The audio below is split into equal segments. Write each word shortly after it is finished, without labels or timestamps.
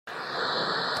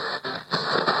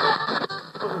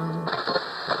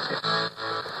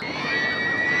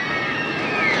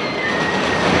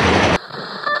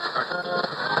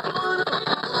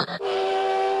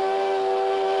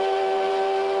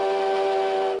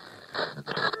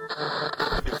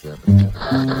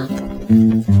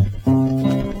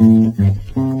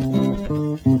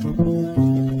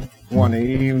One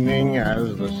evening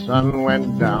as the sun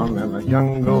went down and the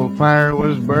jungle fire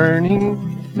was burning,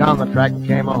 down the track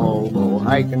came a hobo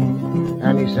hiking,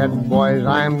 and he said, "Boys,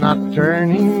 I'm not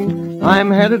turning.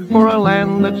 I'm headed for a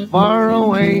land that's far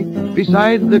away,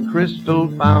 beside the crystal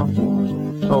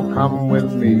fountains. So come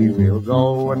with me, we'll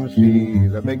go and see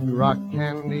the big rock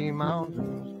candy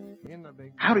mountains."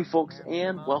 Howdy, folks,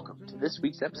 and welcome to this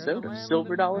week's episode of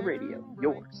Silver Dollar Radio,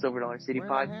 your Silver Dollar City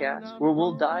podcast, where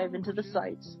we'll dive into the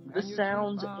sights, the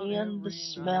sounds, and the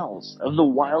smells of the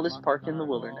wildest park in the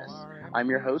wilderness. I'm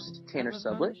your host, Tanner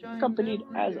Sublet, accompanied,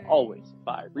 as always,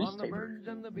 by Reece Tabor.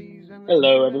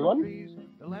 Hello, everyone.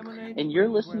 And you're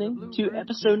listening to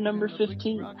episode number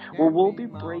 15, where we'll be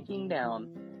breaking down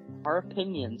our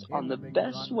opinions on the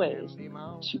best ways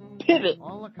to pivot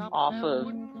off of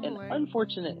an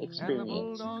unfortunate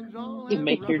experience to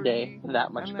make your day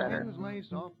that much better.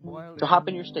 So hop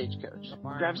in your stagecoach,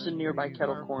 grab some nearby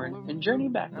kettle corn, and journey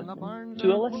back with me to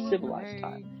a less civilized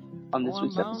time on this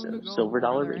week's episode of Silver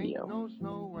Dollar Radio.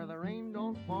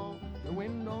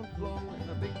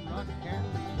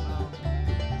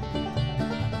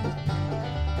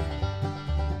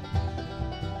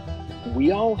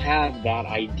 We all have that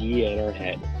idea in our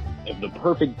head of the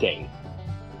perfect day,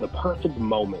 the perfect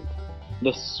moment,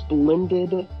 the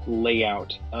splendid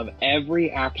layout of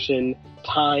every action,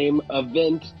 time,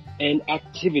 event, and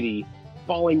activity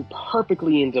falling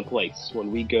perfectly into place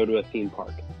when we go to a theme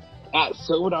park. At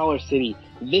Silver Dollar City,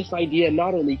 this idea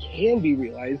not only can be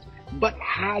realized, but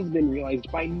has been realized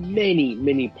by many,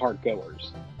 many park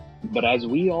goers. But as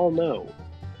we all know,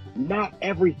 not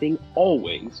everything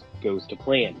always goes to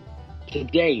plan.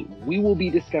 Today, we will be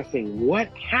discussing what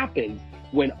happens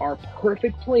when our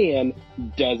perfect plan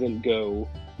doesn't go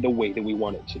the way that we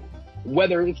want it to.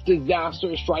 Whether it's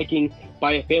disaster striking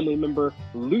by a family member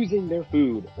losing their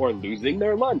food or losing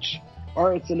their lunch,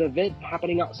 or it's an event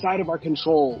happening outside of our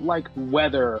control like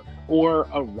weather or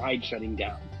a ride shutting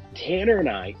down. Tanner and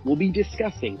I will be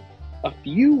discussing a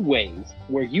few ways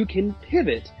where you can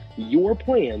pivot your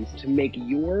plans to make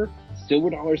your Silver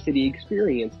Dollar City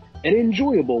experience an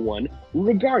enjoyable one,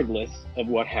 regardless of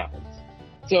what happens.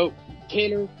 So,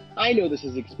 Tanner, I know this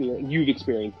is you've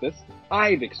experienced this.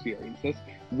 I've experienced this.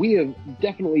 We have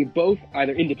definitely both,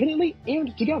 either independently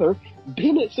and together,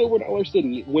 been at Silver Dollar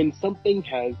City when something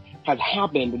has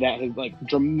happened that has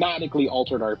dramatically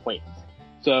altered our plans.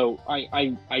 So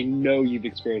I know you've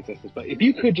experienced this, but if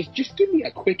you could just give me a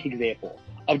quick example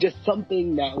of just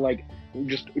something that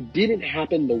just didn't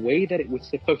happen the way that it was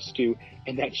supposed to,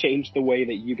 and that changed the way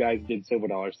that you guys did Silver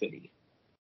Dollar City.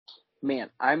 Man,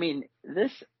 I mean,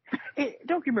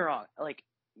 don't get me wrong,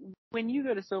 when you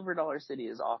go to Silver Dollar City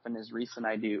as often as Reece and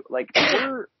I do,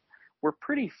 we're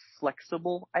pretty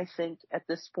flexible, I think, at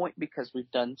this point, because we've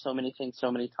done so many things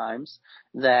so many times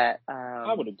that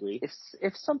I would agree.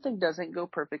 If something doesn't go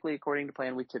perfectly according to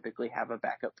plan, we typically have a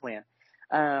backup plan.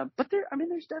 But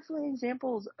there's definitely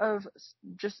examples of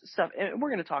just stuff, and we're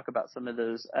going to talk about some of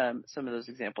those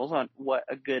examples on what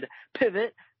a good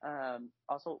pivot.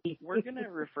 Also, we're going to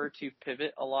refer to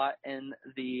pivot a lot in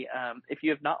the, if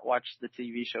you have not watched the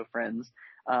TV show Friends,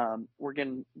 we're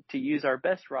going to use our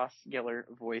best Ross Geller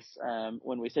voice,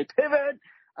 when we say pivot,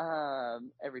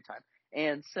 every time.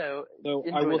 And so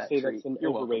I will say treat. That's an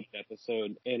You're overrated welcome.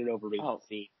 episode and an overrated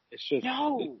scene. It's just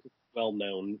it's well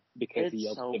known because he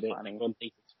yells so pivot. funny. Everyone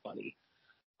thinks it's funny.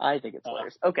 I think it's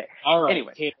hilarious. Okay. All right.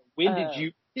 Anyway, Tanner, when did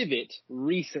you pivot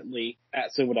recently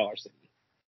at Silver Dollar City?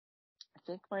 I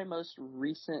think my most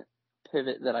recent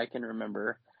pivot that I can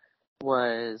remember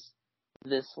was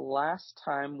this last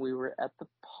time we were at the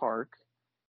park.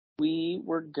 We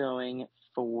were going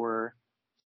for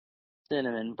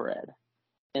cinnamon bread,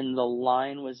 and the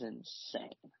line was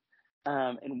insane.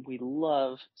 And we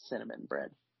love cinnamon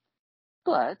bread.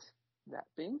 But that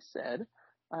being said,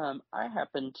 I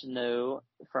happen to know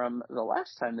from the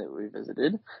last time that we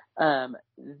visited,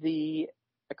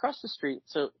 across the street.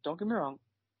 So don't get me wrong,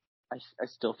 I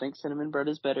still think cinnamon bread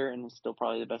is better, and it's still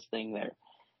probably the best thing there.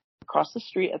 Across the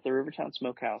street at the Rivertown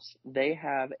Smokehouse, they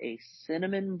have a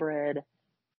cinnamon bread,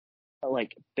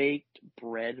 baked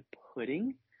bread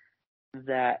pudding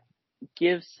that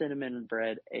gives cinnamon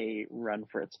bread a run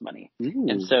for its money.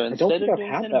 And so instead of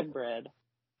doing cinnamon bread,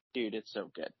 dude, it's so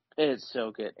good. It's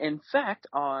so good. In fact,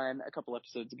 on a couple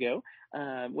episodes ago,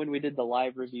 when we did the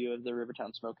live review of the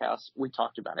Rivertown Smokehouse, we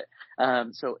talked about it.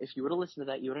 So if you would have listened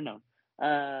to that, you would have known.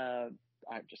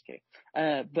 I'm just kidding.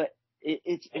 But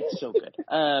it's so good.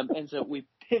 And so we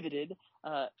pivoted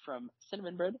from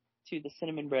cinnamon bread to the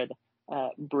cinnamon bread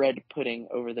bread pudding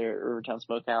over there at Rivertown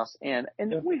Smokehouse, and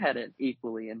Yeah. we had an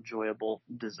equally enjoyable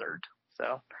dessert.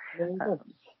 So,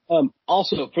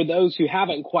 also, for those who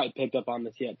haven't quite picked up on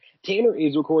this yet, Tanner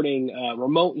is recording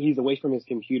remote. He's away from his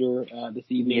computer this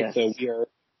evening, yes. so we are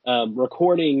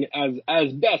recording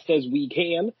as best as we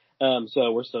can.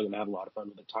 So we're still going to have a lot of fun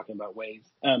with it, talking about ways.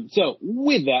 So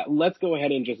with that, let's go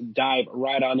ahead and just dive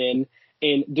right on in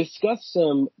and discuss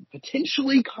some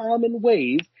potentially common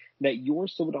ways that your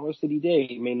Silver Dollar City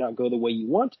day may not go the way you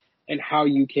want and how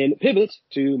you can pivot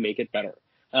to make it better.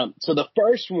 So the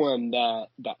first one that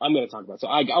I'm going to talk about, so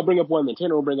I'll bring up one, then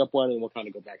Tanner will bring up one, and we'll kind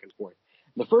of go back and forth.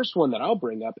 The first one that I'll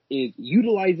bring up is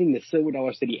utilizing the Silver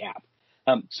Dollar City app.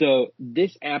 So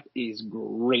this app is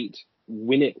great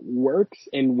when it works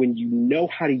and when you know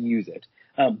how to use it.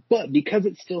 But because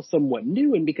it's still somewhat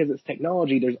new and because it's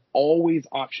technology, there's always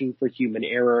option for human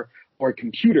error or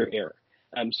computer error.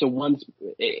 So one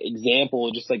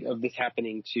example just like of this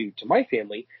happening to my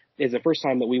family is the first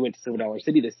time that we went to Silver Dollar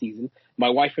City this season. My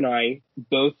wife and I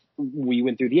we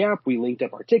went through the app, we linked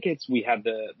up our tickets, we had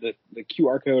the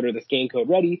QR code or the scan code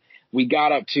ready. We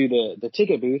got up to the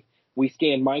ticket booth, we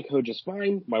scanned my code just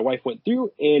fine. My wife went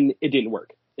through and it didn't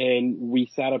work. And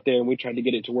we sat up there and we tried to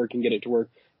get it to work, and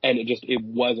it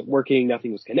wasn't working.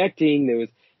 Nothing was connecting.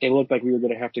 It looked like we were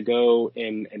going to have to go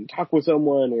and talk with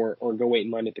someone or go wait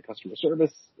in line at the customer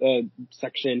service,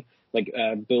 section,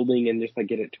 building, and just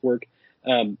get it to work.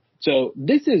 So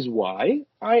this is why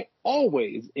I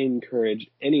always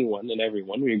encourage anyone and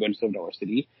everyone when you're going to Silver Dollar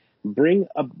City, bring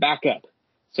a backup.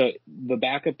 So the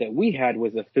backup that we had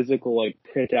was a physical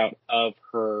printout of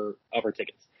her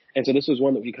tickets. And so this was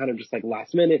one that we kind of just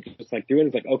last minute, just threw in.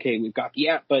 It's okay, we've got the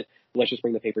app, but let's just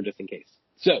bring the paper just in case.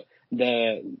 So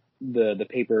the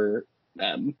paper,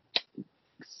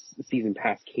 season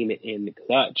pass came in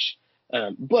clutch.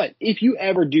 But if you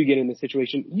ever do get in this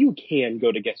situation, you can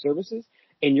go to guest services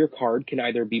and your card can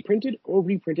either be printed or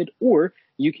reprinted, or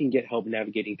you can get help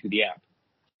navigating through the app.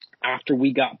 After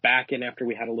we got back and after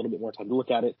we had a little bit more time to look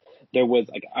at it, there was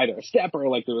either a step or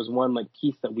there was one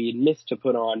piece that we had missed to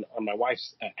put on my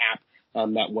wife's app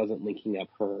that wasn't linking up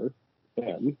her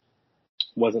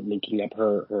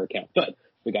account. But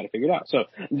we got to figure it out. So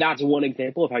that's one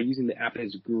example of how using the app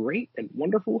is great and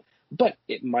wonderful, but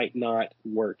it might not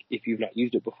work if you've not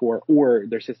used it before or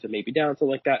their system may be down, something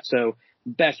like that. So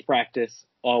best practice,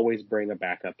 always bring a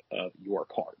backup of your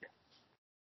card.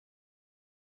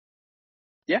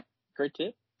 Yeah, great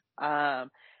tip. All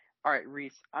right,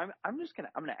 Reece, I'm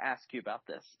gonna ask you about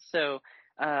this. So,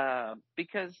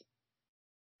 because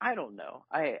I don't know,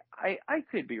 I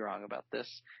could be wrong about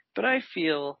this, but I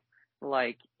feel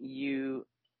like you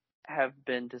have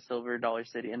been to Silver Dollar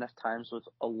City enough times with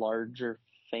a larger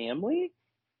family.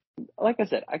 Like I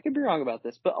said, I could be wrong about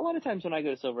this, but a lot of times when I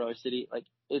go to Silver Dollar City,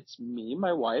 it's me,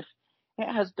 my wife.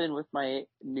 It has been with my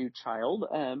new child,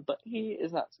 but he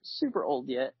is not super old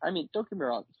yet. I mean, don't get me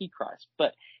wrong, he cries,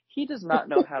 but he does not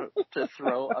know how to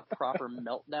throw a proper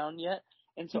meltdown yet.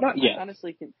 And so Not yet.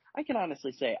 I can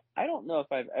honestly say, I don't know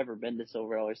if I've ever been to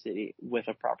Silver Dollar City with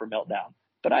a proper meltdown,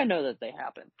 but I know that they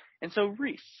happen. And so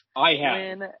Reece, I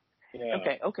have.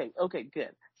 Yeah. Okay,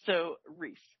 good. So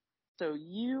Reece, so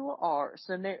you are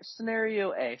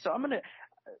scenario A. So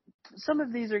some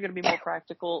of these are going to be more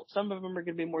practical. Some of them are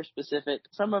going to be more specific.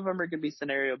 Some of them are going to be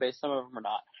scenario based. Some of them are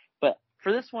not. But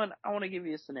for this one, I want to give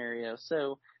you a scenario.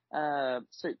 So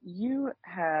you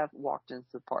have walked into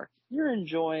the park. You're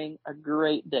enjoying a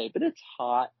great day, but it's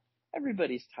hot.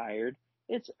 Everybody's tired.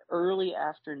 It's early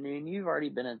afternoon. You've already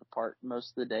been at the park most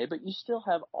of the day, but you still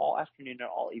have all afternoon and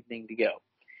all evening to go.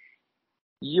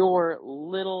 Your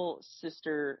little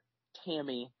sister,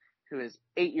 Tammy, who is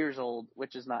 8 years old,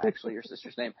 which is not actually your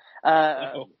sister's name,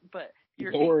 but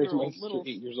your 8-year-old little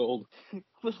 8 years old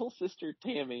little sister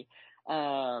Tammy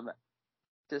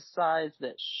decides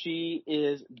that she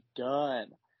is done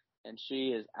and she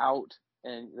is out,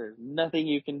 and there's nothing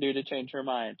you can do to change her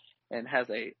mind, and has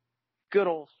a good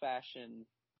old fashioned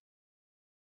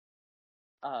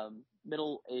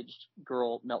middle-aged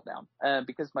girl meltdown.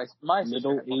 Because my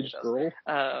middle-aged girl.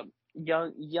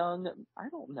 Young, I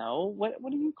don't know. What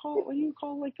do you call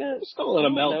a? Just call it a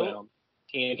meltdown.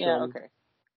 Tantrum. Yeah, okay.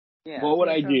 Yeah. What would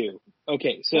I do?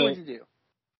 Okay, so what would you do?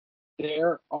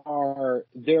 There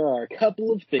are a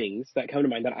couple of things that come to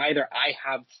mind that either I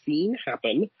have seen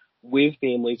happen with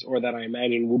families or that I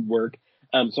imagine would work.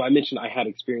 So I mentioned I had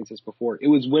experiences before. It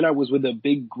was when I was with a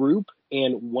big group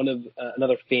and one of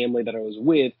another family that I was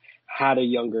with had a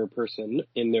younger person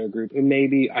in their group, and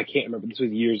maybe, I can't remember, this was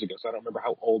years ago, so I don't remember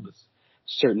how old this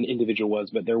certain individual was,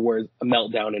 but there was a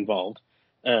meltdown involved.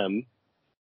 And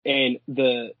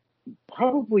the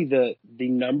probably the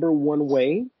number one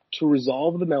way to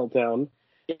resolve the meltdown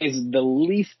is the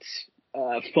least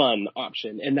fun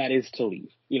option, and that is to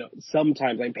leave.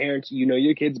 Sometimes, like parents,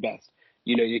 your kids best.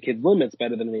 You know your kid's limits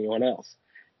better than anyone else.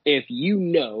 If you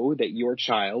know that your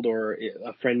child or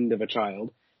a friend of a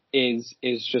child is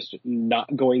just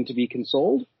not going to be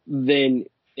consoled, then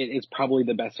it's probably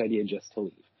the best idea just to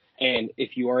leave. And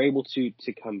if you are able to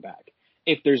come back.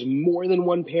 If there's more than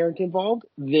one parent involved,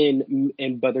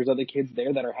 but there's other kids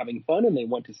there that are having fun and they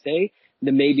want to stay,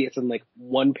 then maybe it's like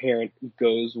one parent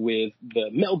goes with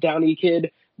the meltdowny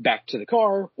kid back to the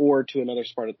car or to another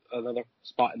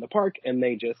spot in the park, and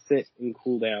they just sit and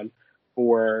cool down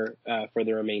for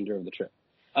the remainder of the trip.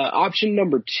 Option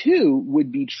number 2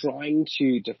 would be trying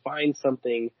to find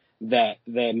something that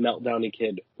the meltdowny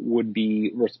kid would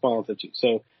be responsive to.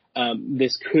 So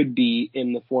this could be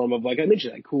in the form of, like I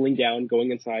mentioned, like cooling down,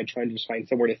 going inside, trying to just find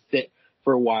somewhere to sit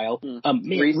for a while.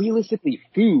 Realistically,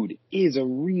 food is a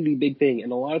really big thing,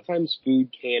 and a lot of times food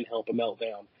can help a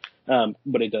meltdown,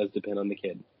 but it does depend on the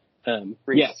kid.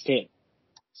 Yes, can.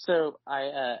 So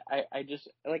I just,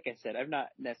 like I said, I've not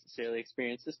necessarily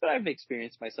experienced this, but I've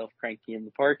experienced myself cranky in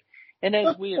the park. And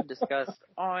as we have discussed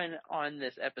on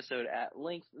this episode at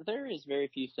length, there is very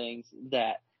few things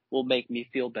that will make me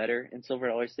feel better in Silver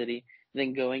Dollar City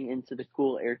than going into the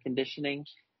cool air conditioning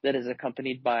that is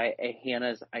accompanied by a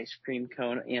Hannah's ice cream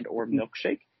cone and or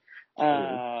milkshake.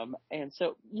 And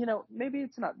so, maybe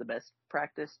it's not the best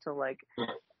practice to like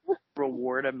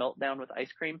reward a meltdown with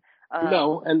ice cream.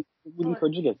 No, and we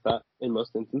encourage against that in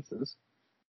most instances.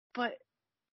 But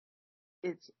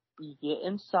you get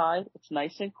inside, it's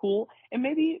nice and cool, and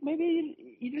maybe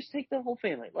you just take the whole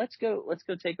family. Let's go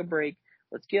take a break.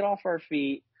 Let's get off our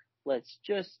feet. Let's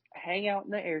just hang out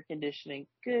in the air conditioning,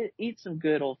 eat some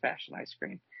good old-fashioned ice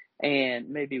cream, and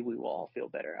maybe we will all feel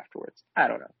better afterwards. I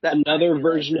don't know. Another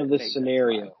version of the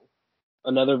scenario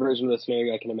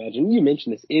I can imagine, you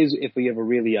mentioned this, is if we have a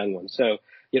really young one. So,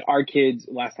 our kids,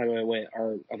 last time I went,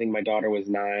 I think my daughter was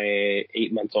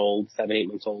 8 months old, 8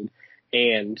 months old,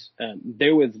 and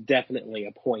there was definitely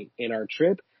a point in our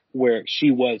trip where she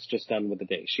was just done with the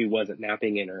day. She wasn't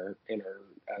napping in her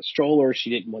stroller. She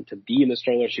didn't want to be in the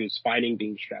stroller. She was fighting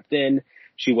being strapped in.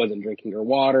 She wasn't drinking her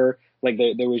water. Like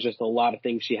there was just a lot of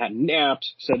things. She hadn't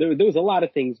napped. So there was a lot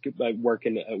of things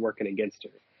working against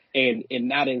her. And in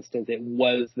that instance, it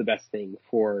was the best thing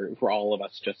for all of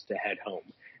us just to head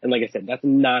home. And like I said, that's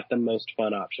not the most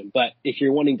fun option. But if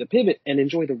you're wanting to pivot and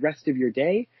enjoy the rest of your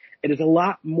day, it is a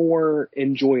lot more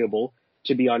enjoyable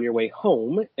to be on your way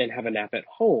home and have a nap at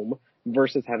home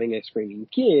versus having a screaming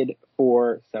kid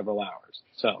for several hours.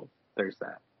 So there's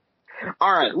that.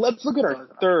 All right, let's look at our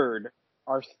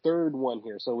third one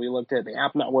here. So we looked at the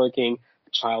app not working,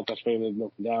 the child frustrated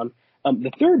melting down.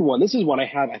 The third one, this is one I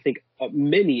have, I think,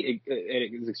 many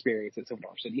experience at Silver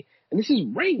Dollar City, and this is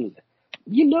rain.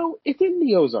 It's in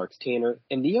the Ozarks, Tanner,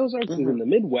 and the Ozarks is in the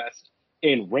Midwest,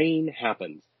 and rain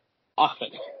happens often.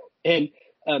 And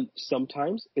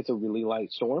sometimes it's a really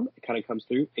light storm. It kind of comes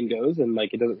through and goes, and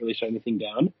it doesn't really shut anything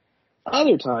down.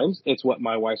 Other times, it's what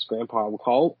my wife's grandpa would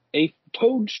call a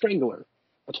toad strangler,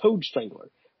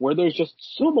 where there's just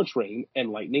so much rain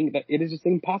and lightning that it is just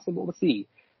impossible to see.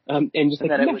 And just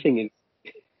nothing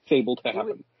is able to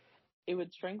happen. It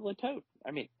would strangle a toad.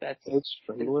 I mean, it's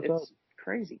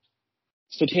crazy.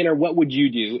 So Tanner, what would you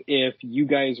do if you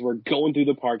guys were going through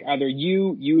the park, either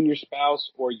you and your spouse,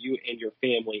 or you and your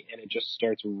family, and it just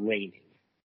starts raining?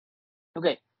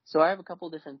 Okay, so I have a couple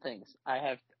different things. I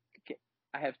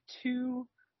have 2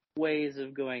 ways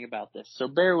of going about this. So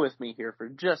bear with me here for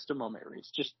just a moment,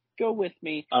 Reece. Just go with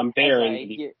me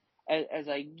as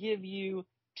I give you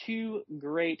 2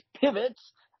 great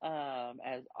pivots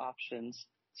as options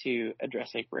to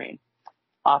addressing rain.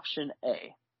 Option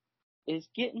A is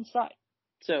get inside.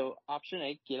 So option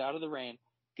A, get out of the rain.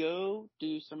 Go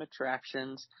do some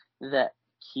attractions that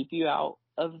keep you out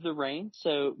of the rain.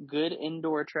 So good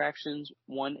indoor attractions.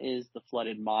 One is the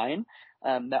flooded mine.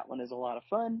 That one is a lot of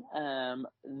fun.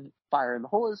 Fire in the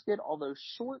hole is good, although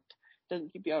short,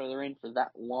 doesn't keep you out of the rain for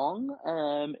that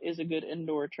long. Is a good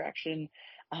indoor attraction.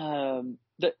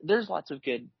 There's lots of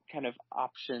good kind of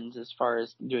options as far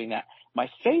as doing that. My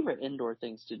favorite indoor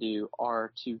things to do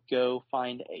are to go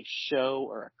find a show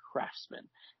or a craftsman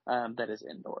that is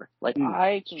indoor.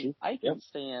 I can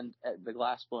stand at the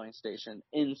glass blowing station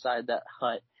inside that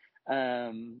hut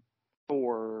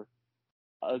for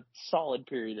a solid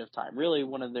period of time. Really,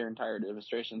 one of their entire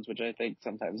demonstrations, which I think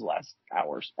sometimes lasts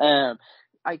hours.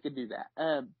 I could do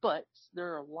that. But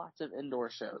there are lots of indoor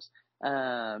shows.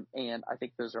 And I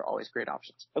think those are always great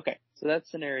options. Okay, so that's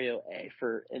scenario A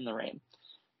for in the rain.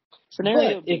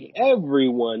 Scenario But if B.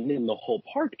 everyone in the whole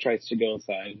park tries to go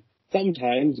inside,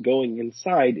 sometimes going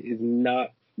inside is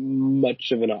not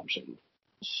much of an option.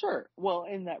 Sure. Well,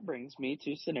 and that brings me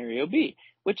to scenario B,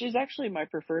 which is actually my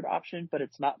preferred option, but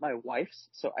it's not my wife's,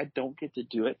 so I don't get to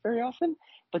do it very often.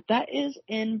 But that is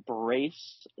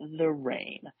embrace the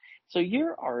rain. So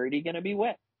you're already going to be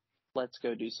wet. Let's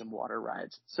go do some water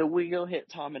rides. So we go hit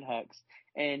Tom and Huck's,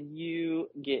 and you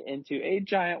get into a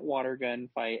giant water gun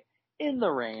fight in the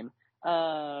rain.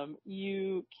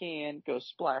 You can go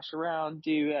splash around,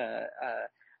 do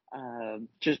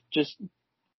just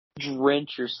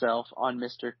drench yourself on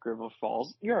Mr. Gribble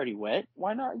Falls. You're already wet.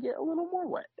 Why not get a little more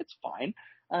wet? It's fine.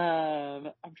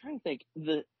 I'm trying to think.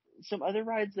 Some other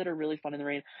rides that are really fun in the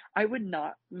rain. I would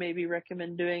not maybe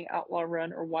recommend doing Outlaw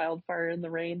Run or Wildfire in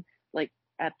the rain. Like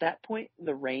at that point,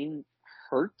 the rain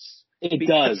hurts. It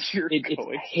does.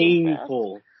 It's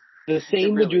painful. So the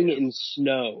same with doing it in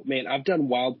snow. Man, I've done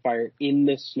Wildfire in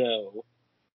the snow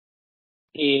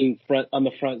on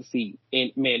the front seat,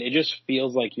 and man, it just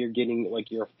feels like you're getting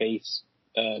like your face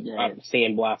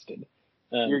sandblasted.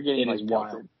 You're getting like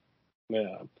wild.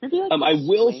 Yeah. Like I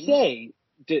will say,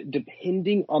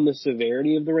 depending on the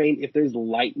severity of the rain, if there's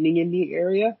lightning in the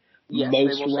area,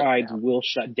 most rides will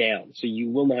shut down, so you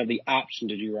will not have the option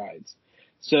to do rides.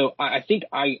 So I think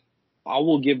I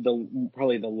will give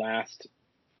probably the last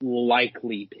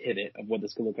likely pivot of what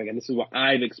this can look like, and this is what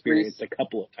I've experienced a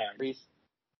couple of times. Reece,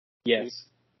 yes.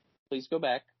 Please go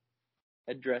back.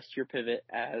 Address your pivot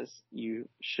as you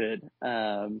should.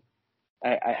 I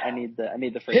need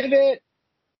the phrase. Pivot.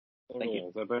 Thank you.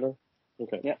 Is that better?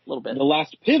 Okay. Yeah, a little bit. The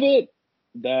last pivot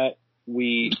that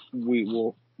we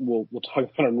will talk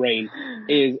about on rain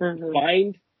is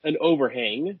find an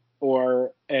overhang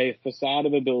or a facade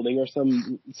of a building or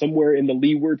somewhere in the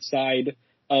leeward side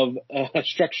of a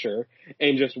structure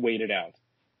and just wait it out.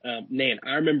 Man,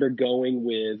 I remember going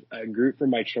with a group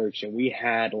from my church, and we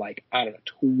had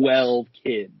 12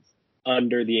 kids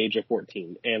under the age of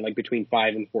 14, and between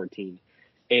 5 and 14.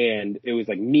 And it was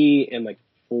me and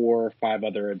 4 or 5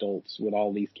 other adults with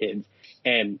all these kids.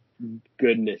 And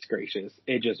goodness gracious,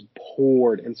 it just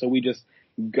poured. And so we just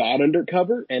got under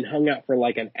cover and hung out for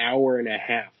an hour and a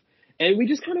half. And we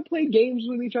just kind of played games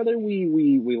with each other.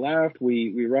 We laughed,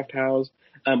 we roughhoused.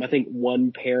 I think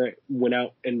one parent went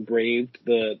out and braved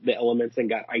the elements and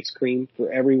got ice cream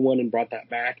for everyone and brought that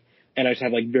back. And I just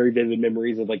have very vivid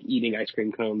memories of eating ice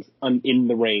cream cones in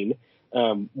the rain,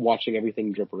 watching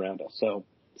everything drip around us. So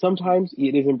sometimes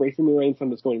it is embracing the rain,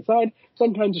 sometimes going inside.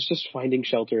 Sometimes it's just finding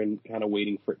shelter and kind of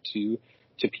waiting for it to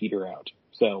peter out.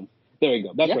 So there you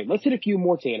go. That's great. Let's hit a few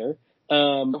more, Tanner.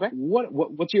 Okay.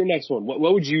 What's your next one? What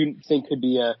would you think could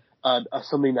be a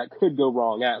something that could go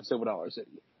wrong at Silver Dollar City?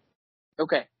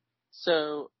 Okay.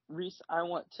 So, Reece, I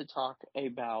want to talk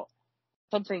about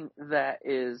something that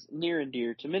is near and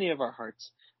dear to many of our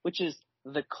hearts, which is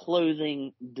the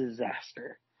closing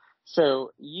disaster.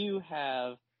 So you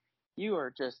are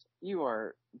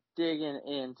digging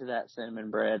into that cinnamon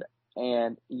bread,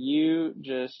 and you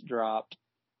just dropped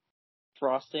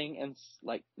frosting and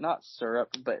not syrup,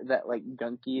 but that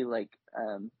gunky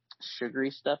sugary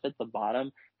stuff at the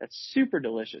bottom. That's super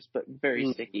delicious, but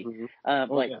very sticky.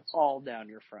 All down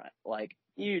your front.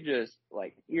 You just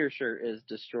your shirt is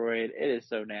destroyed. It is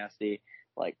so nasty.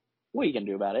 What are you gonna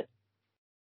do about it?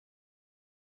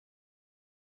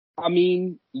 I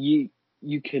mean, you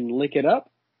can lick it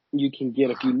up. You can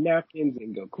get a few napkins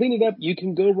and go clean it up. You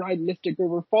can go ride Mystic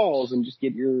River Falls and just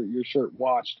get your shirt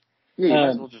washed. Yeah, you might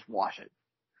as well just wash it.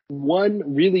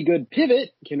 One really good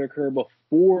pivot can occur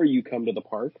before you come to the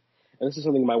park. And this is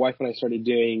something my wife and I started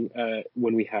doing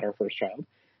when we had our first child.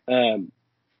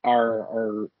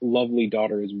 Our lovely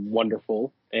daughter is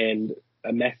wonderful and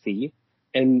messy.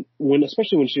 And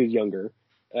especially when she was younger,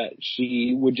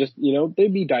 she would just,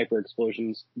 there'd be diaper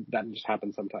explosions that just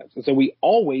happen sometimes. And so we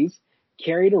always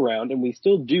carried around, and we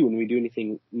still do when we do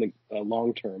anything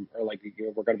long term or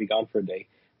we're going to be gone for a day.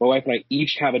 My wife and I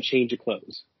each have a change of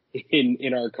clothes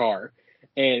in our car.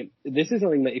 And this is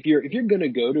something that if you're going to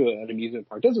go to an amusement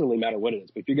park, doesn't really matter what it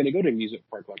is, but if you're going to go to an amusement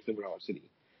park like Silver Dollar City,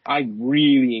 I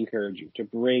really encourage you to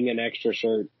bring an extra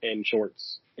shirt and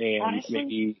shorts and honestly,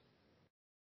 maybe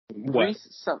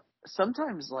Reece,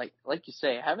 sometimes like you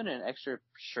say, having an extra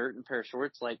shirt and pair of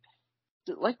shorts, like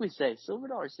we say, Silver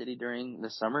Dollar City during the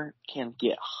summer can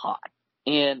get hot.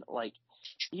 And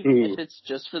even if it's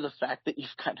just for the fact that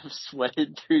you've kind of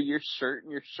sweated through your shirt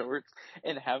and your shorts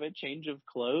and have a change of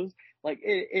clothes,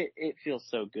 it feels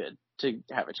so good to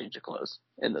have a change of clothes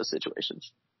in those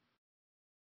situations.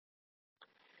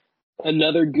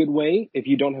 Another good way, if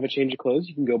you don't have a change of clothes,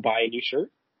 you can go buy a new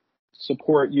shirt.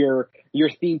 support your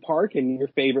theme park and your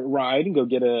favorite ride and go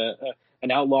get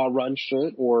an Outlaw Run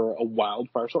shirt or a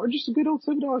Wildfire shirt or just a good old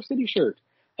 $7 City shirt.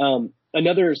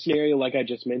 Another scenario, like I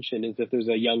just mentioned, is if there's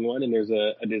a young one and there's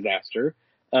a disaster.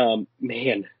 So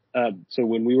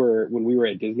when we were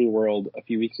at Disney World a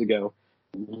few weeks ago,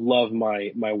 love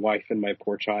my wife and my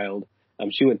poor child.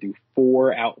 She went through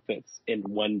 4 outfits in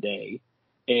one day,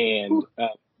 and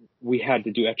we had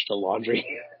to do extra laundry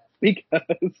because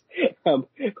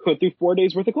went through 4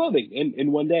 days worth of clothing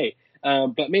in one day.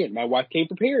 But man, my wife came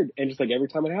prepared, and just like every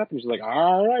time it happened, she's like,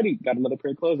 "All righty, got another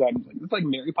pair of clothes out." I'm like, "It's like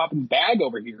Mary Poppins' bag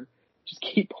over here. Just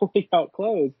keep pulling out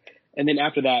clothes." And then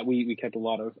after that, we kept a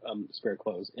lot of spare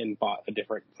clothes and bought a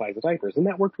different size of diapers, and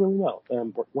that worked really well.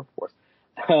 Worked for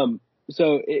us.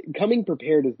 So coming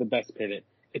prepared is the best pivot.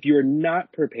 If you are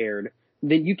not prepared,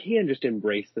 then you can just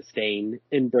embrace the stain,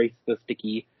 embrace the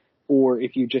sticky, or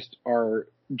if you just are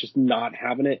just not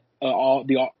having it,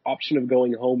 the option of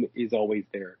going home is always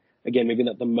there. Again, maybe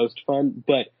not the most fun,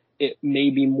 but it may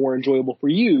be more enjoyable for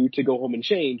you to go home and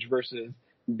change versus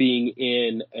being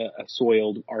in a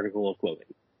soiled article of clothing.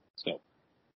 So,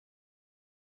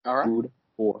 All right. Food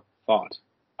for thought.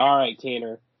 All right,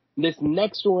 Tanner. This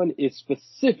next one is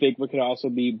specific, but can also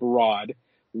be broad.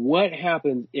 What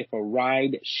happens if a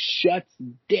ride shuts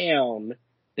down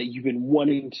that you've been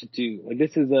wanting to do? Like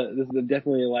this is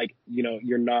definitely like,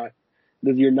 you're not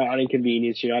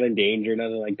inconvenienced, you're not in danger,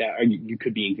 nothing like that. Or you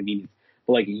could be inconvenienced.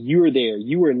 But like you're there,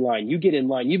 you were in line, you get in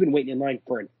line, you've been waiting in line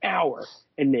for an hour,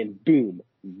 and then boom,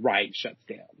 ride shuts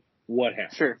down. What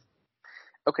happens? Sure.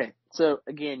 Okay, so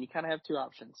again, you kind of have 2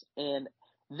 options, and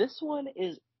this one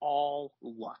is all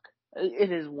luck.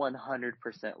 It is 100%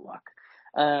 luck.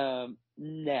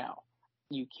 Now,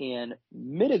 you can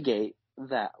mitigate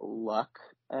that luck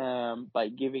by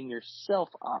giving yourself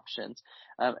options,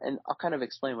 and I'll kind of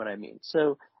explain what I mean.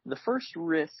 So the first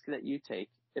risk that you take,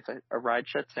 if a ride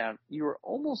shuts down, you are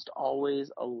almost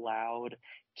always allowed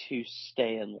to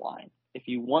stay in line. If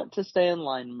you want to stay in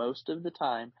line most of the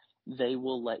time, they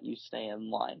will let you stay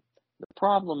in line. The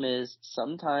problem is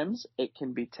sometimes it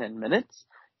can be 10 minutes.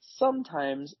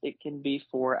 Sometimes it can be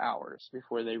 4 hours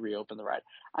before they reopen the ride.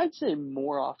 I'd say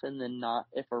more often than not,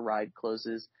 if a ride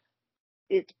closes,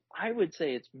 I would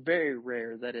say it's very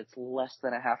rare that it's less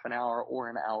than a half an hour or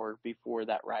an hour before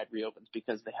that ride reopens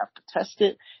because they have to test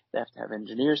it. They have to have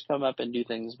engineers come up and do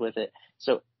things with it.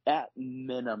 So at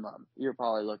minimum, you're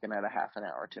probably looking at a half an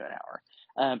hour to an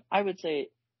hour. I would say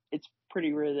it's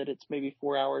pretty rare that it's maybe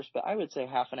 4 hours, but I would say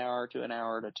half an hour to an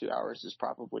hour to 2 hours is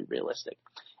probably realistic.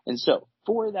 And so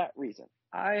for that reason,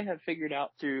 I have figured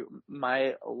out through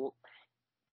my,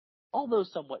 although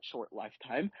somewhat short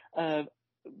lifetime,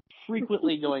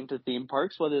 frequently going to theme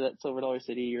parks, whether that's Silver Dollar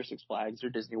City or Six Flags or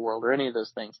Disney World or any of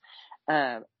those things,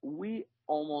 we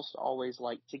almost always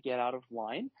like to get out of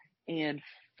line and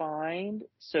find,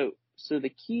 so the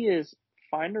key is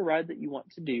find a ride that you want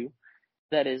to do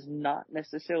that is not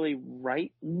necessarily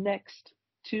right next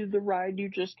to the ride you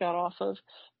just got off of,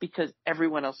 because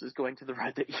everyone else is going to the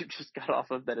ride that you just got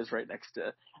off of that is right next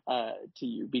to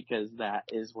you, because that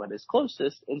is what is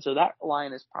closest. And so that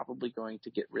line is probably going to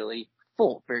get really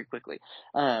full very quickly.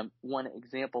 One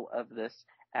example of this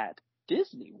at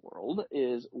Disney World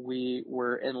is we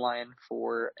were in line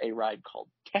for a ride called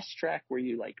Test Track, where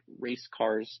you like race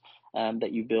cars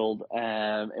that you build.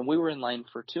 And we were in line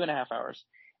for 2.5 hours.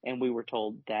 And we were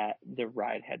told that the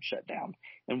ride had shut down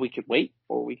and we could wait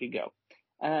or we could go.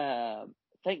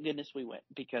 Thank goodness we went,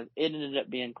 because it ended up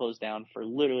being closed down for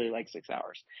literally like 6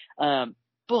 hours.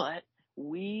 But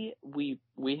we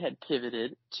had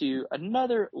pivoted to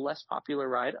another less popular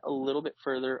ride a little bit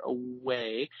further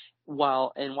away.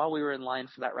 While we were in line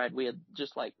for that ride, we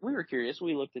were curious.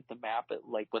 We looked at the map at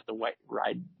like what the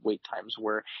ride wait times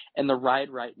were, and the ride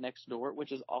right next door,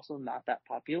 which is also not that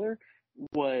popular,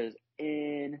 was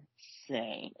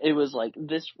insane. It was like,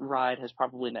 this ride has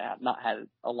probably not had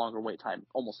a longer wait time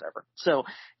almost ever. So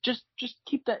just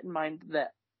keep that in mind,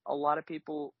 that a lot of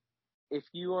people, if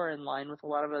you are in line with a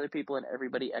lot of other people and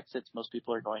everybody exits, most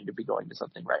people are going to be going to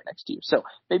something right next to you. So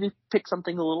maybe pick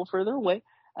something a little further away,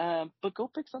 but go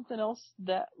pick something else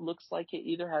that looks like it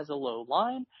either has a low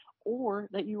line or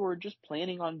that you were just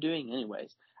planning on doing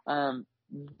anyways.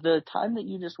 The time that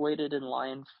you just waited in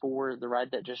line for the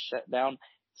ride that just shut down,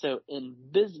 so in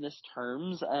business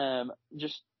terms,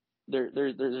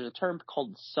 there's a term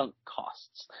called sunk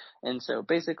costs. And so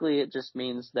basically it just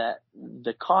means that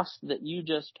the cost that you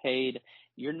just paid,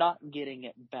 you're not getting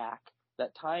it back.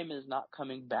 That time is not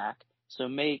coming back. So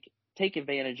take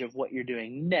advantage of what you're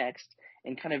doing next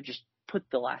and kind of just put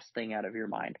the last thing out of your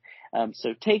mind.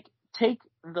 So take take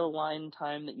the line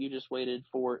time that you just waited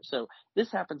for. So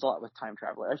this happens a lot with Time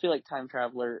Traveler. I feel like Time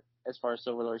Traveler, as far as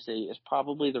Silver Dollar City, is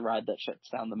probably the ride that shuts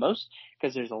down the most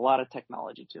because there's a lot of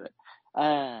technology to it.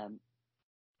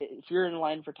 If you're in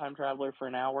line for Time Traveler for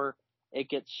an hour, it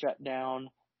gets shut down.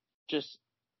 Just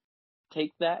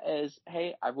take that as,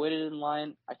 hey, I've waited in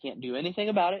line. I can't do anything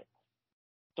about it.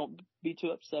 Don't be too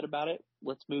upset about it.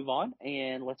 Let's move on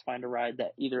and let's find a ride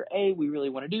that either A, we really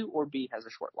want to do, or B, has a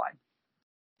short line.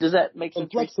 Does that make sense?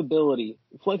 And flexibility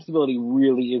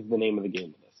really is the name of the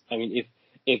game of this. I mean,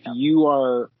 if you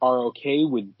are okay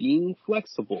with being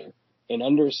flexible and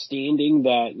understanding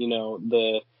that, you know,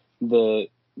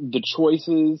 the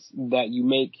choices that you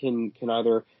make can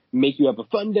either make you have a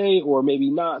fun day or maybe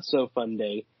not so fun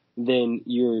day, then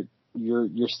you're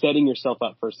setting yourself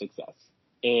up for success,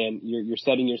 and you're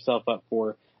setting yourself up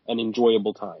for an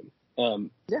enjoyable time.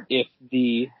 If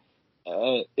the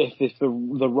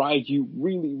ride you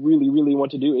really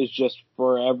want to do is just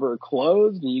forever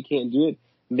closed and you can't do it,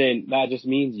 then that just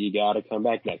means you gotta come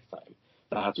back next time.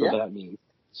 That's what that means.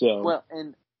 So well,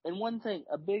 and one thing,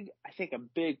 I think a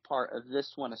big part of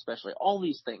this one, especially all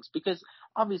these things, because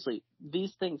obviously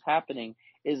these things happening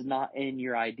is not in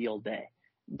your ideal day.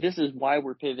 This is why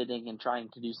we're pivoting and trying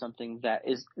to do something that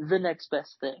is the next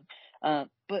best thing.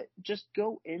 But just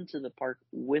go into the park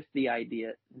with the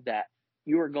idea that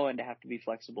you are going to have to be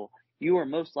flexible. You are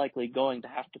most likely going to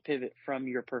have to pivot from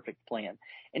your perfect plan,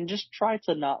 and just try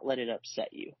to not let it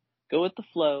upset you. Go with the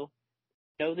flow.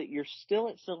 Know that you're still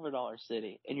at Silver Dollar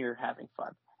City and you're having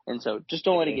fun. And so just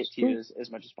don't let it get to you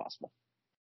as much as possible.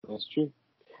 That's true.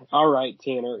 All right,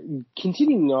 Tanner,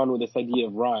 continuing on with this idea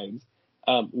of rides,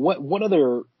 what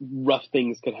other rough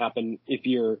things could happen if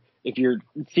you're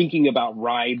thinking about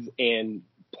rides and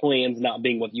plans not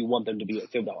being what you want them to be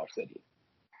at Silver Dollar City?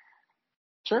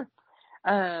 Sure.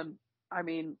 I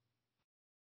mean,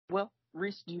 well,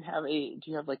 Reese, do you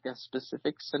have like a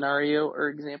specific scenario or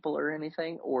example or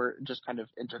anything, or just kind of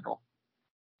in general?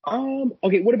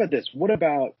 Okay, what about this? What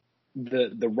about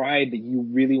the ride that you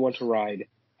really want to ride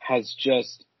has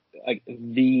just like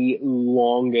the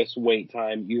longest wait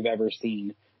time you've ever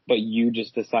seen, but you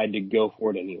just decide to go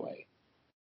for it anyway?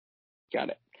 Got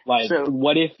it. Like, so,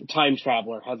 what if Time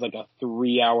Traveler has like a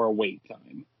 3-hour wait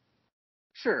time?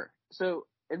 Sure. So,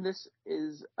 and this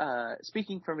is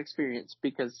speaking from experience,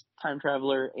 because Time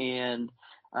Traveler and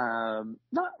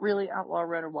not really Outlaw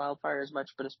Run or Wildfire as much,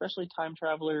 but especially Time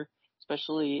Traveler,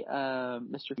 especially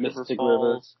Mystic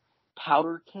Falls,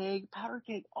 Powder Keg. Powder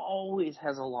Keg always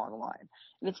has a long line.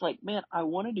 And it's like, man, I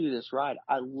want to do this ride.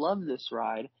 I love this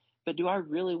ride, but do I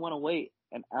really want to wait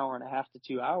an hour and a half to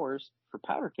 2 hours for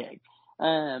Powder Keg?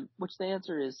 Which the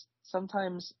answer is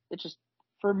sometimes it just,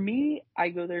 for me, I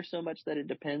go there so much that it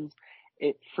depends.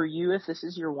 For you, if this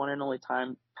is your one and only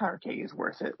time, Powder Keg is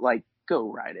worth it. Like,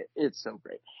 go ride it. It's so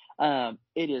great.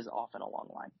 It is often a long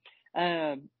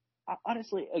line.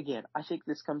 Honestly, again, I think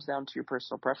this comes down to your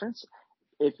personal preference.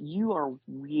 If you are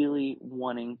really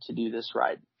wanting to do this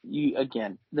ride,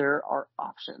 there are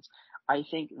options. I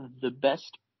think the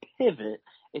best pivot,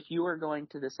 if you are going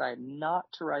to decide not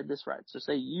to ride this ride, so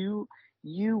say you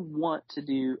want to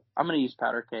do, I'm going to use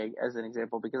Powder Keg as an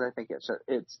example because I think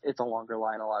it's a longer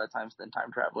line a lot of times than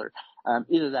Time Traveler.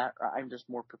 Either that or I'm just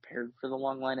more prepared for the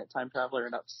long line at Time Traveler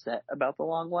and upset about the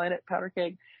long line at Powder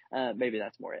Keg. Maybe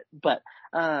that's more it. But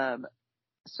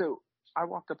so I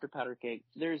walk up to Powder Keg.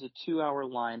 There's a 2-hour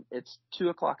line. It's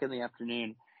 2:00 in the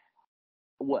afternoon.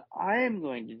 What I am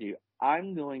going to do,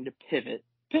 I'm going to pivot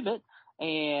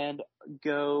and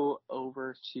go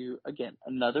over to, again,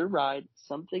 another ride,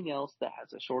 something else that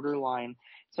has a shorter line,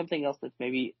 something else that's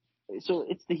maybe, so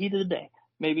it's the heat of the day.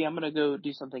 Maybe I'm going to go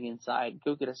do something inside,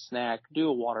 go get a snack, do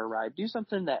a water ride, do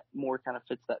something that more kind of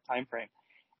fits that time frame.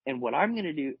 And what I'm going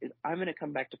to do is I'm going to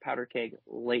come back to Powder Keg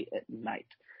late at night.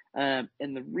 And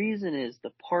the reason is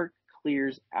the park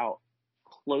clears out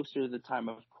closer to the time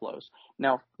of close.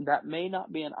 Now, that may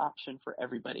not be an option for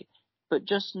everybody, but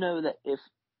just know that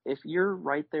if you're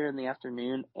right there in the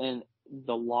afternoon and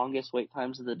the longest wait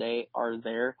times of the day are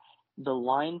there, the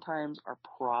line times are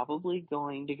probably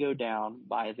going to go down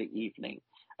by the evening,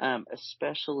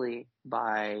 especially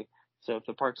so if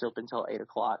the park's open till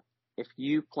 8:00, if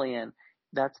you plan,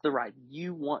 that's the ride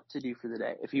you want to do for the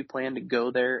day. If you plan to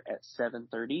go there at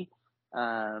 7:30,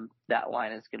 that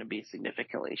line is going to be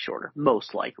significantly shorter,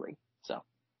 most likely. So.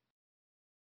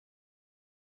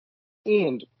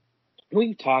 And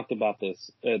we've talked about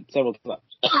this several times.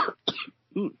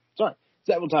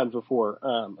 Several times before,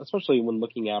 especially when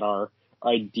looking at our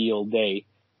ideal day.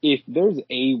 If there's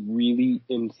a really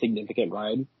insignificant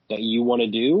ride that you want to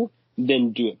do,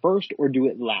 then do it first or do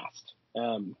it last.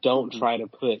 Don't try to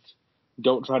put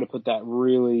don't try to put that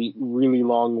really, really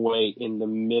long wait in the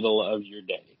middle of your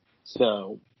day.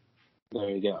 So there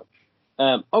you go.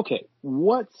 Okay,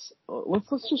 let's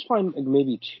just find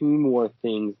maybe two more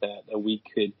things that we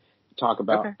could talk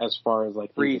about as far as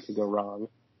like things that could go wrong.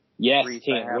 Yes, Reece,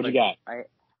 Tanner, what you got? I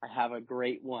have a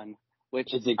great one.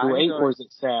 Which is it great or is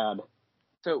it sad?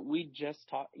 So we just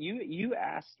talked. You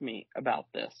asked me about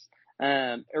this.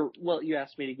 You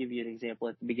asked me to give you an example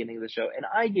at the beginning of the show, and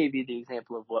I gave you the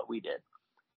example of what we did.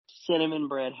 Cinnamon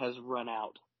bread has run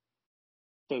out.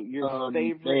 So your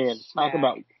favorite snack, talk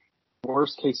about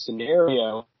worst case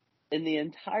scenario. In the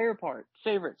entire park,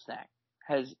 favorite snack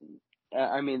has,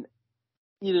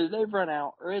 either they've run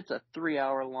out or it's a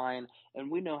 3-hour line, and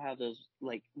we know how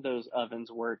those ovens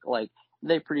work. Like,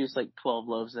 they produce like 12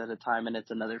 loaves at a time, and it's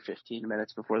another 15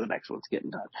 minutes before the next one's getting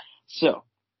done. So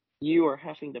you are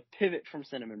having to pivot from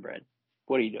cinnamon bread.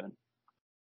 What are you doing?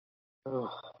 Ugh.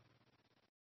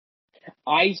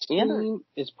 Ice cream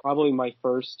is probably my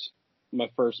first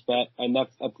bet, and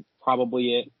that's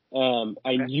probably it.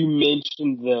 You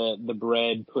mentioned the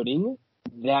bread pudding.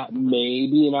 That may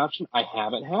be an option. I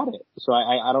haven't had it, so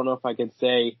I don't know if I could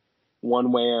say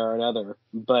one way or another,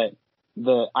 but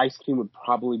the ice cream would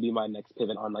probably be my next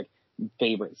pivot on like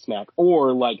favorite snack,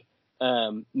 or like,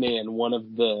 one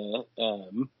of the,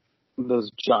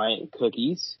 those giant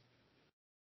cookies.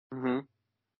 Mm-hmm.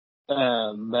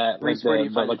 Reece, where do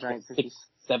you find the giant 6,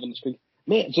 7 cookies?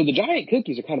 Man, so the giant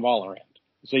cookies are kind of all around.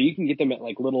 So you can get them at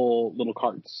like little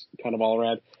carts kind of all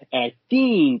around. And I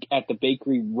think at the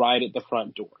bakery right at the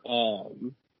front door.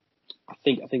 I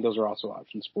think those are also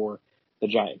options for the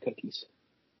giant cookies.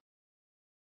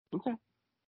 Okay.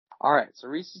 All right. So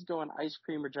Reece is going ice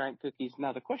cream or giant cookies.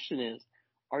 Now the question is,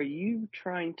 are you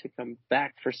trying to come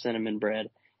back for cinnamon bread?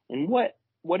 And what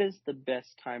is the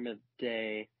best time of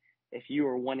day if you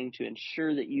are wanting to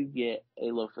ensure that you get a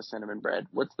loaf of cinnamon bread?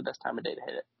 What's the best time of day to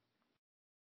hit it?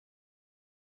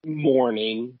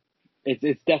 Morning.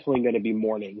 It's definitely going to be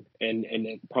morning, and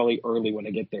probably early when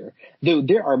I get there. Though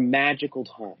there are magical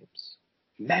times,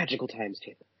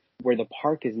 Tanner, where the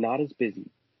park is not as busy,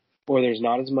 or there's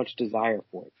not as much desire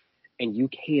for it, and you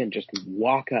can just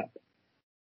walk up,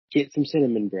 get some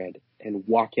cinnamon bread, and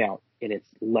walk out, and it's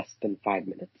less than 5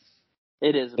 minutes.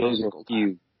 It is a magical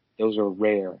time. Those are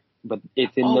rare, but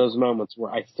it's in those moments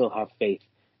where I still have faith,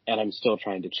 and I'm still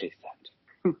trying to chase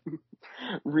that.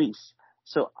 Reece,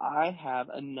 so I have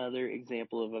another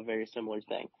example of a very similar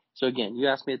thing. So again, you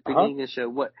asked me at the beginning of the show,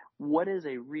 what is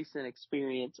a recent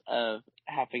experience of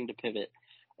having to pivot?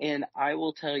 And I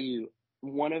will tell you,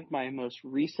 one of my most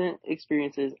recent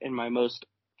experiences and my most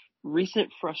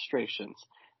recent frustrations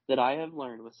that I have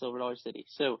learned with Silver Dollar City.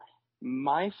 So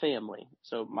my family,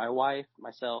 so my wife,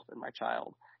 myself, and my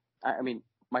child,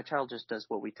 my child just does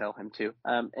what we tell him to,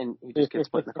 and he just gets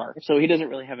put in the car. So he doesn't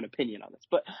really have an opinion on this.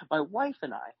 But my wife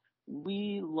and I,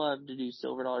 we love to do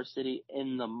Silver Dollar City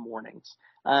in the mornings,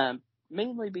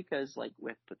 mainly because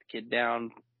we put the kid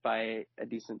down by a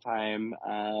decent time,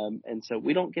 and so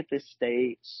we don't get to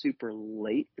stay super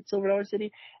late at Silver Dollar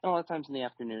City. And a lot of times in the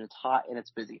afternoon, it's hot and it's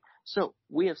busy. So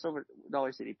we have Silver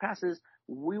Dollar City passes.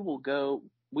 We will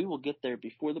get there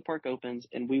before the park opens,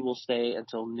 and we will stay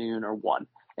until noon or 1.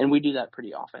 And we do that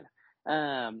pretty often.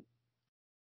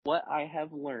 What I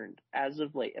have learned as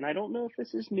of late, and I don't know if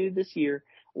this is new this year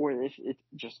or if it's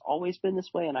just always been this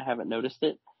way and I haven't noticed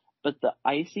it, but the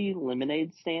icy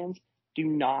lemonade stands do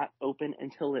not open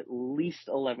until at least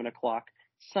 11 o'clock,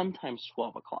 sometimes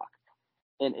 12 o'clock.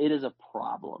 And it is a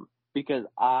problem because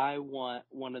I want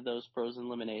one of those frozen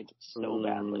lemonades so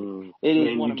badly. It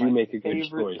is one of my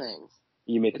favorite things.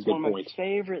 You make a good point. It's one of my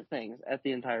favorite things at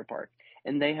the entire park.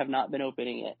 And they have not been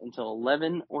opening it until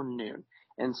 11 or noon.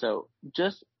 And so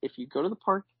just if you go to the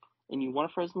park and you want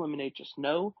a frozen lemonade, just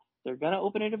know they're going to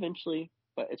open it eventually,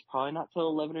 but it's probably not till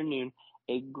 11 or noon.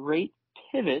 A great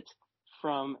pivot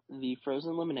from the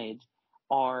frozen lemonades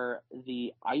are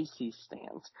the icy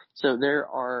stands. So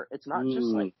it's not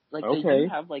just they do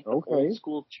have the old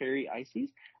school cherry ices,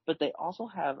 but they also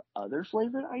have other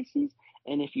flavored ices.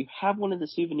 And if you have one of the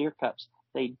souvenir cups,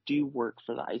 they do work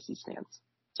for the icy stands.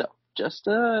 So just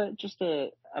a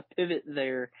pivot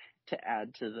there to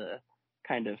add to the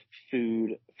kind of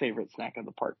food favorite snack of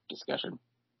the park discussion.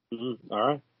 Mm-hmm. All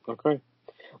right. Okay.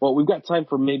 Well, we've got time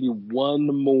for maybe one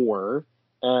more.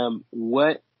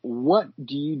 What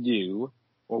do you do,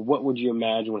 or what would you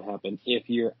imagine would happen if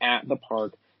you're at the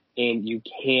park and you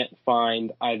can't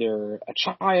find either a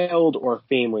child or a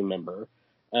family member?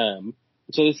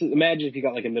 So imagine if you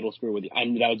got like a middle schooler with you.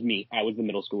 That was me. I was the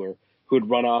middle schooler who would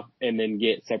run off and then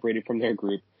get separated from their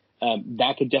group.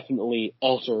 That could definitely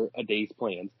alter a day's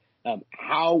plans.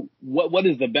 what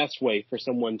is the best way for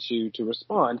someone to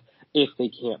respond if they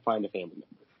can't find a family member?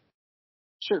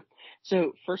 Sure.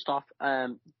 So first off,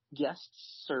 guest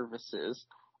services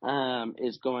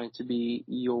is going to be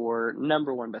your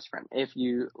number one best friend. If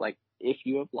you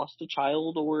have lost a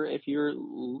child, or if you're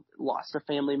lost a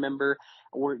family member,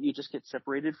 or you just get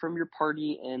separated from your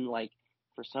party and like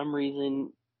for some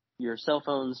reason your cell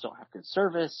phones don't have good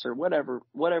service or whatever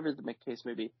the case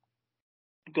may be,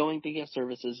 going to guest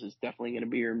services is definitely going to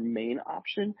be your main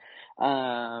option,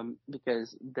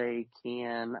 because they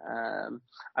can,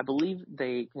 I believe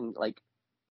they can like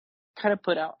kind of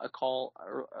put out a call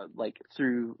or like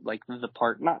through like the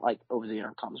park, not like over the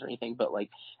intercoms or anything, but like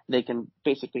they can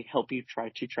basically help you try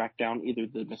to track down either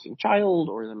the missing child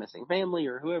or the missing family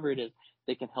or whoever it is.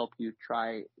 They can help you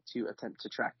try to attempt to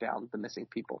track down the missing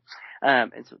people.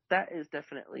 And so that is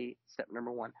definitely step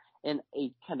number one. And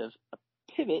a kind of a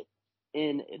pivot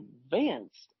in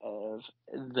advance of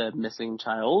the missing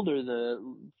child or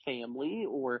the family,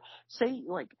 or say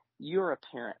like you're a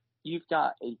parent, you've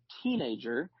got a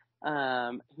teenager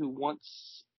who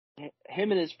wants,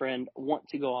 him and his friend want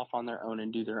to go off on their own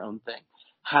and do their own thing.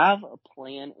 Have a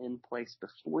plan in place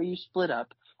before you split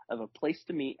up of a place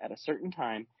to meet at a certain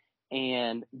time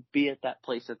and be at that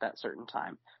place at that certain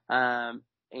time.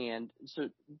 And so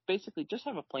basically just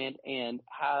have a plan and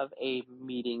have a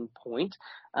meeting point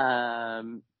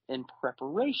in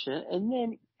preparation. And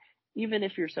then even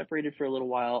if you're separated for a little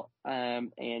while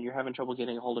and you're having trouble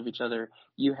getting a hold of each other,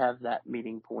 you have that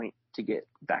meeting point to get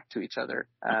back to each other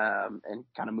and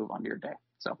kind of move on to your day.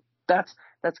 So that's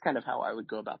kind of how I would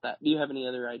go about that. Do you have any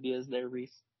other ideas there,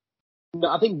 Reece? No,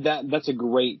 I think that's a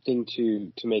great thing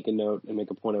to make a note and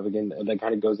make a point of. Again, that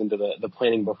kind of goes into the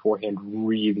planning beforehand,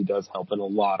 really does help in a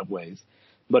lot of ways.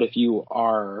 But if you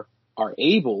are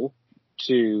able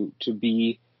to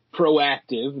be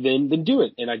proactive, then do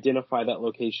it and identify that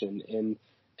location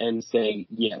and say,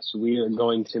 yes, we are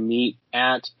going to meet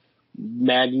at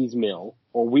Maggie's Mill,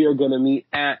 or we are going to meet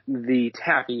at the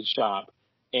taffy shop,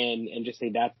 and just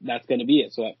say that's going to be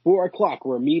it. So at 4:00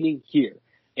 we're meeting here.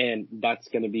 And that's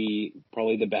going to be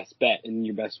probably the best bet and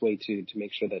your best way to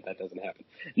make sure that doesn't happen.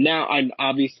 Now, I'm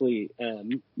obviously,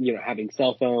 having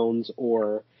cell phones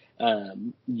or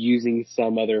using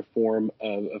some other form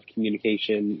of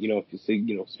communication, if you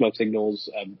see, smoke signals,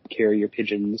 carrier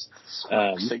pigeons,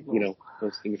 signals.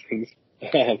 those things.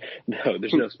 No,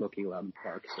 there's no smoking allowed in the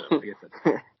park, so I guess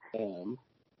that's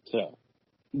so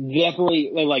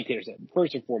definitely, like Tanner said,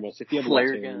 first and foremost, if you have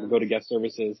a go to guest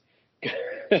services.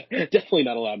 Definitely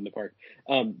not allowed in the park.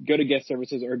 Go to guest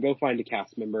services or go find a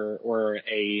cast member or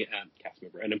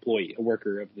an employee, a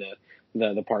worker of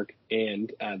the park,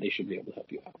 and they should be able to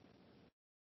help you out.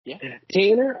 Yeah.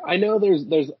 Tanner, I know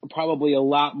there's probably a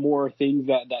lot more things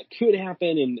that could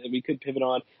happen and we could pivot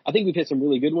on. I think we've hit some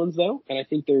really good ones though, and I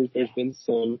think there's been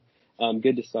some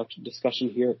good discussion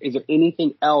here. Is there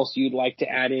anything else you'd like to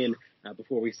add in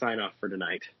before we sign off for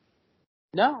tonight?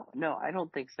 No, I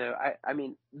don't think so. I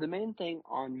mean, the main thing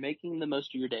on making the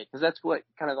most of your day, because that's what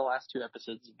kind of the last two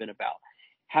episodes have been about.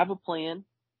 Have a plan.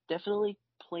 Definitely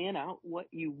plan out what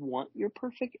you want your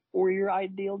perfect or your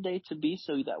ideal day to be,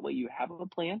 so that way you have a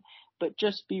plan. But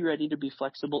just be ready to be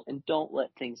flexible and don't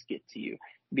let things get to you.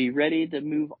 Be ready to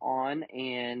move on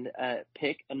and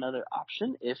pick another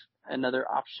option if another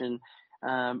option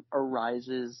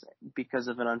arises because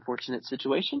of an unfortunate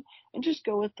situation, and just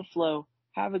go with the flow.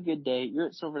 Have a good day. You're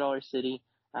at Silver Dollar City,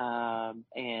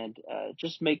 and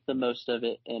just make the most of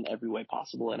it in every way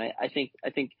possible. And I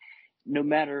think no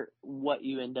matter what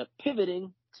you end up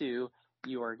pivoting to,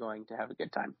 you are going to have a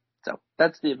good time. So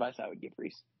that's the advice I would give,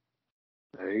 Reece.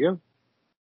 There you go.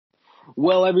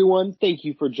 Well, everyone, thank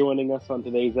you for joining us on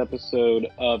today's episode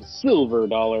of Silver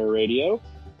Dollar Radio.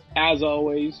 As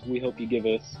always, we hope you give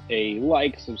us a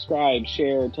like, subscribe,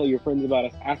 share, tell your friends about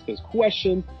us, ask us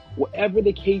questions. Whatever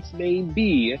the case may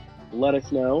be, let us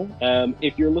know.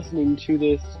 If you're listening to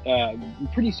this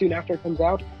pretty soon after it comes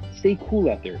out, stay cool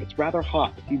out there. It's rather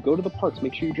hot. If you go to the parks,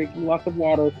 make sure you're drinking lots of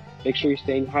water, make sure you're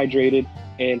staying hydrated,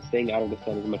 and staying out of the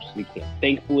sun as much as we can.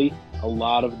 Thankfully, a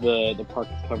lot of the park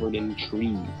is covered in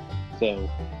trees. So,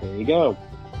 there you go.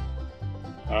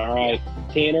 All right,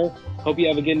 Tanner, hope you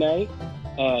have a good night.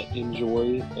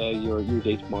 Enjoy your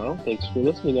day tomorrow. Thanks for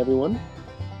listening, everyone.